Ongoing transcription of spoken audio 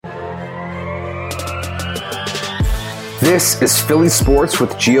This is Philly Sports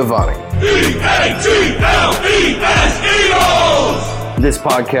with Giovanni. E-A-G-L-E-S, Eagles! This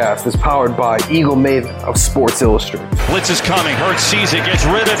podcast is powered by Eagle Maven of Sports Illustrated. Blitz is coming. Hurts sees it, gets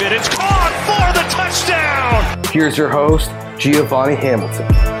rid of it. It's caught for the touchdown! Here's your host, Giovanni Hamilton.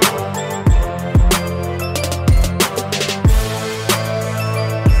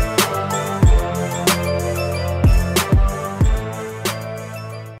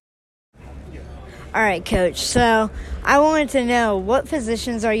 All right, Coach. So I wanted to know, what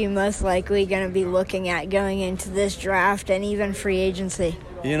positions are you most likely going to be looking at going into this draft and even free agency?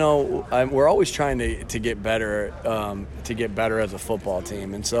 You know, we're always trying to get better, as a football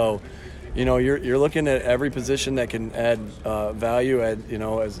team, and so, you know, you're looking at every position that can add value, as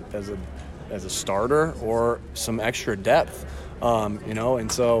a starter or some extra depth,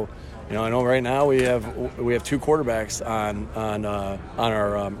 and so. You know, I know right now we have two quarterbacks on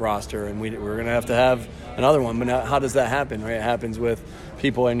our roster, and we're going to have another one. But now, how does that happen? Right, it happens with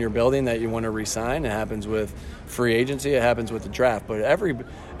people in your building that you want to re-sign. It happens with free agency. It happens with the draft. But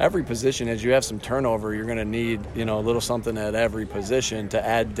every position, as you have some turnover, you're going to need a little something at every position to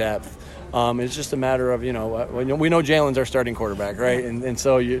add depth. It's just a matter of we know Jalen's our starting quarterback, right? And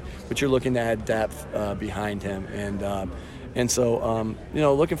so but you're looking to add depth behind him And so,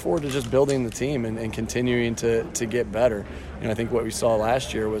 looking forward to just building the team and continuing to get better. I think what we saw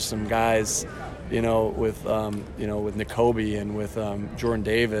last year was some guys, with N'Kobe and with Jordan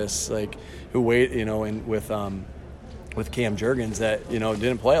Davis, and with Cam Jurgens that,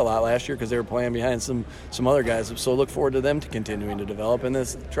 didn't play a lot last year because they were playing behind some other guys. So look forward to them to continuing to develop in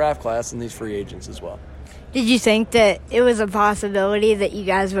this draft class and these free agents as well. Did you think that it was a possibility that you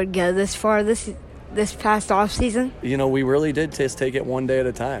guys would go this far this past offseason? We really did just take it one day at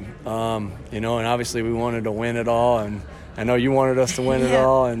a time. And obviously we wanted to win it all, and I know you wanted us to win it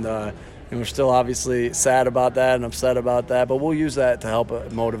all, and we're still obviously sad about that and upset about that, but we'll use that to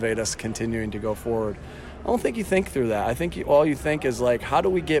help motivate us continuing to go forward. I don't think you think through that. I think all you think is, how do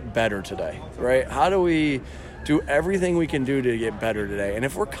we get better today, right? How do we do everything we can do to get better today? And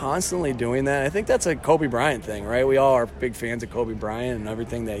if we're constantly doing that, I think that's a Kobe Bryant thing, right? We all are big fans of Kobe Bryant and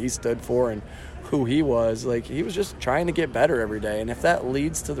everything that he stood for and who he was. He was just trying to get better every day. And if that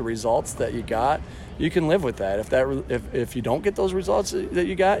leads to the results that you got, you can live with that. If you don't get those results that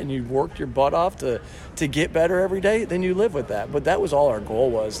you got and you worked your butt off to get better every day, then you live with that. But that was all our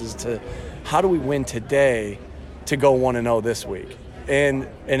goal is to how do we win today to go 1-0 this week? And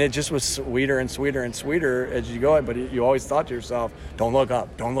it just was sweeter and sweeter and sweeter as you go. But you always thought to yourself, don't look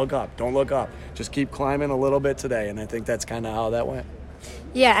up, don't look up, don't look up. Just keep climbing a little bit today. And I think that's kind of how that went.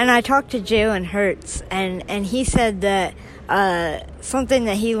 Yeah, and I talked to Jalen Hurts, and he said that something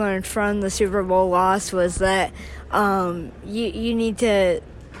that he learned from the Super Bowl loss was that you need to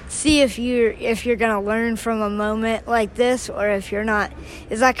see if you're going to learn from a moment like this, or if you're not.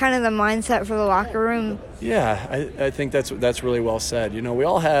 Is that kind of the mindset for the locker room? Yeah, I think that's really well said. We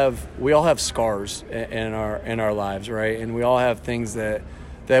all have scars in our lives, right? And we all have things that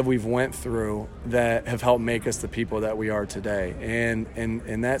we've went through that have helped make us the people that we are today.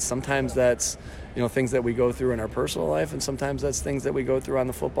 And that sometimes that's things that we go through in our personal life, and sometimes that's things that we go through on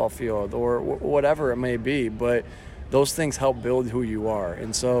the football field or whatever it may be. But those things help build who you are.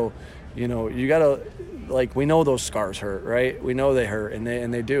 And so, you gotta, we know those scars hurt, right? We know they hurt, and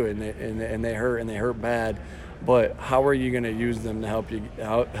they do, and they hurt, and they hurt bad. But how are you going to use them to help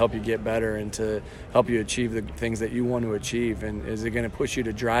you get better and to help you achieve the things that you want to achieve? And is it going to push you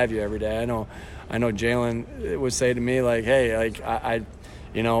to drive you every day? I know Jalen would say to me, hey,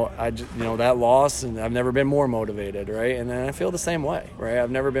 that loss, and I've never been more motivated, right? And I feel the same way, right? I've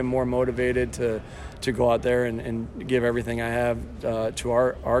never been more motivated to go out there and give everything I have to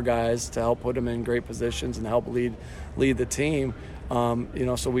our guys to help put them in great positions and help lead the team.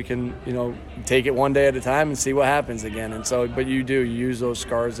 So we can, take it one day at a time and see what happens again. And so, but you use those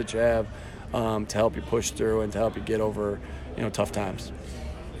scars that you have to help you push through and to help you get over, tough times.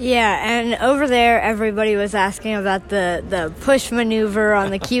 Yeah, and over there, everybody was asking about the push maneuver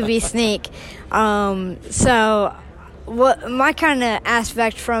on the QB sneak. So what my kind of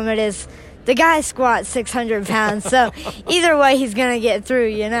aspect from it is, the guy squats 600 pounds, so either way he's going to get through,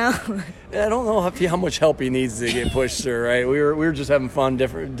 Yeah, I don't know how much help he needs to get pushed through, right? We were just having fun,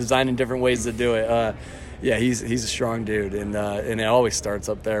 designing different ways to do it. Yeah, he's a strong dude, and it always starts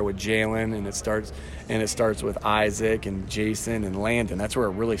up there with Jalen, and it starts with Isaac and Jason and Landon. That's where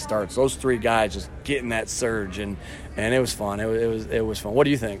it really starts. Those three guys just getting that surge, and it was fun. It was fun. What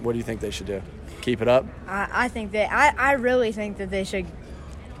do you think? What do you think they should do? Keep it up? I really think that they should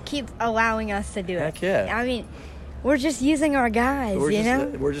keep allowing us to do it. Heck yeah. I mean, we're just using our guys,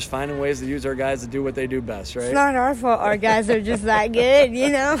 We're just finding ways to use our guys to do what they do best, right? It's not our fault our guys are just that good,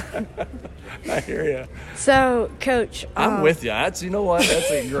 I hear you. So, Coach, I'm with you. That's, you know what?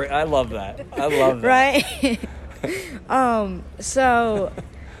 That's a great. I love that. I love that. Right. So,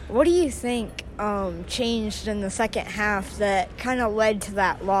 what do you think changed in the second half that kind of led to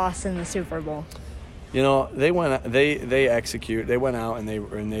that loss in the Super Bowl? They went out and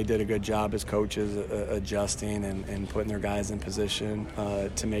they did a good job as coaches adjusting and putting their guys in position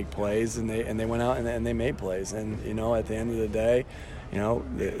to make plays, and they went out and they made plays, and at the end of the day,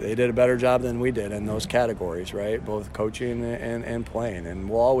 they did a better job than we did in those categories, right? Both coaching and playing, and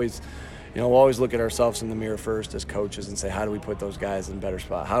we'll always look at ourselves in the mirror first as coaches and say, how do we put those guys in a better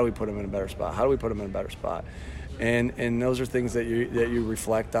spot? How do we put them in a better spot? How do we put them in a better spot? And those are things that you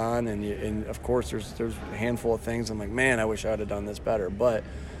reflect on, and of course there's a handful of things I'm like, man, I wish I would have done this better, but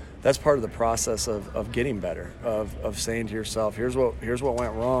that's part of the process of getting better, of saying to yourself, here's what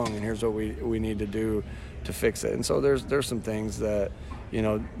went wrong, and here's what we need to do to fix it. And so there's some things that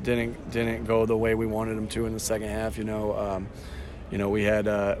didn't go the way we wanted them to in the second half. We had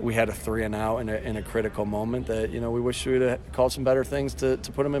a 3-and-out in a critical moment that we wish we would have called some better things to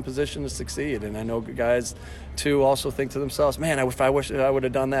put them in position to succeed. And I know guys too also think to themselves, man, I wish I would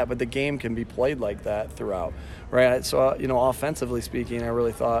have done that. But the game can be played like that throughout, right? So offensively speaking, I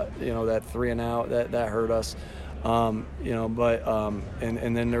really thought that 3-and-out that hurt us. And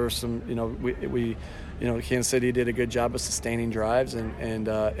then there was some we Kansas City did a good job of sustaining drives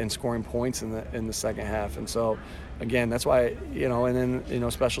and scoring points in the second half. And so, again, that's why, and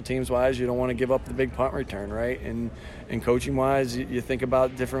then, special teams wise, you don't want to give up the big punt return, right? And coaching wise, you think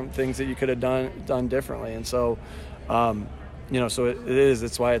about different things that you could have done differently. And so, so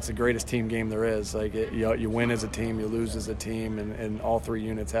it's why it's the greatest team game there is. Like, you win as a team, you lose as a team, and all three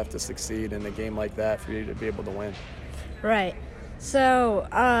units have to succeed in a game like that for you to be able to win. Right. So,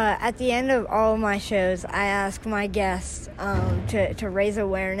 at the end of all of my shows, I ask my guests to raise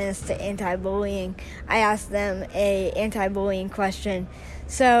awareness to anti-bullying. I ask them a anti-bullying question.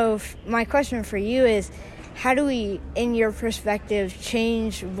 So, my question for you is, how do we, in your perspective,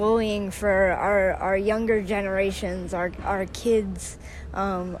 change bullying for our younger generations, our kids,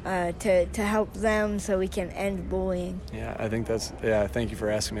 to help them so we can end bullying? Yeah, I think thank you for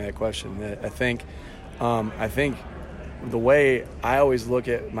asking me that question. I think the way I always look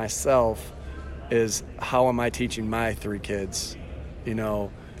at myself is, how am I teaching my three kids? How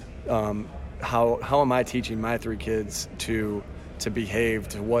am I teaching my three kids to behave,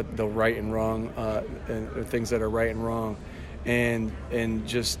 to what the right and wrong, and things that are right and wrong, and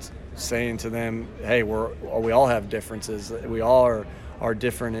just saying to them, hey, we all have differences. We all are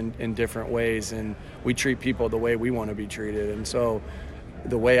different in different ways, and we treat people the way we want to be treated. And so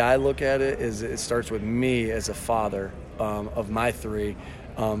the way I look at it is, it starts with me as a father of my three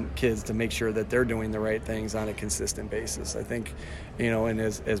kids, to make sure that they're doing the right things on a consistent basis. I think, and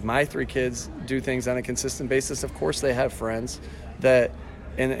as my three kids do things on a consistent basis, of course they have friends that,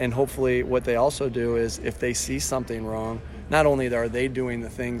 and hopefully what they also do is, if they see something wrong, not only are they doing the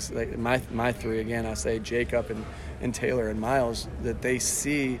things, like my three, again, I say Jacob and Taylor and Miles, that they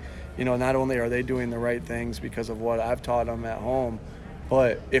see, not only are they doing the right things because of what I've taught them at home,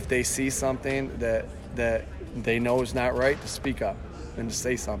 but if they see something that they know is not right, to speak up and to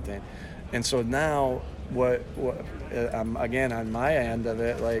say something. And so now what again, on my end of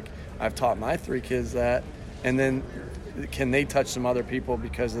it, like, I've taught my three kids that, and then can they touch some other people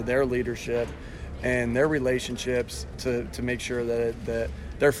because of their leadership and their relationships to make sure that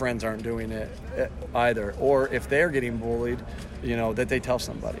their friends aren't doing it either, or if they're getting bullied, that they tell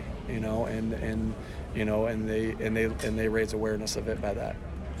somebody, and they raise awareness of it by that.